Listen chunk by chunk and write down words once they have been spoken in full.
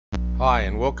Hi,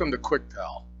 and welcome to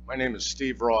KwikPall. My name is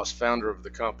Steve Ross, founder of the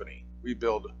company. We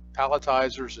build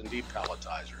palletizers and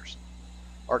depalletizers.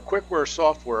 Our Kwikwear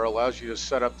software allows you to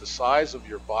set up the size of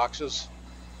your boxes,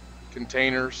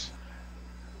 containers,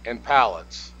 and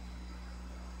pallets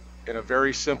in a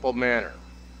very simple manner.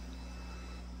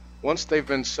 Once they've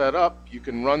been set up, you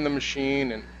can run the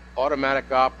machine in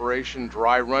automatic operation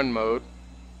dry run mode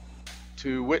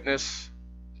to witness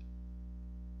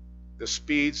the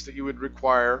speeds that you would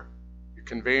require, your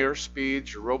conveyor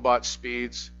speeds, your robot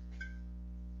speeds,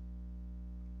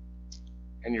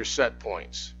 and your set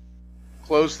points.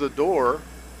 Close the door,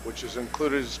 which is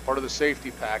included as part of the safety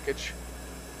package,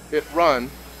 hit run,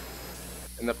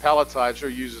 and the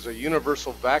Palletizer uses a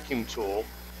universal vacuum tool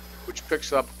which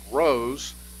picks up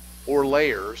rows or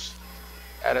layers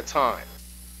at a time.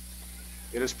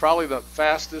 It is probably the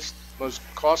fastest, most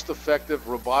cost-effective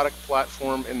robotic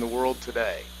platform in the world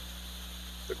today.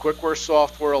 The Kwikwear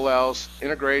software allows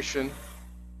integration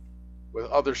with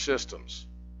other systems.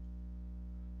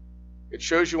 It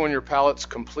shows you when your pallet's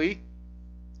complete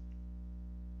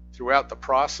throughout the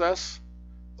process,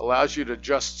 allows you to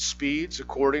adjust speeds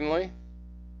accordingly.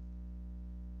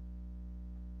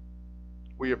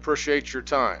 We appreciate your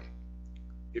time.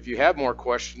 If you have more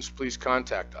questions, please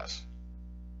contact us.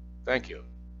 Thank you.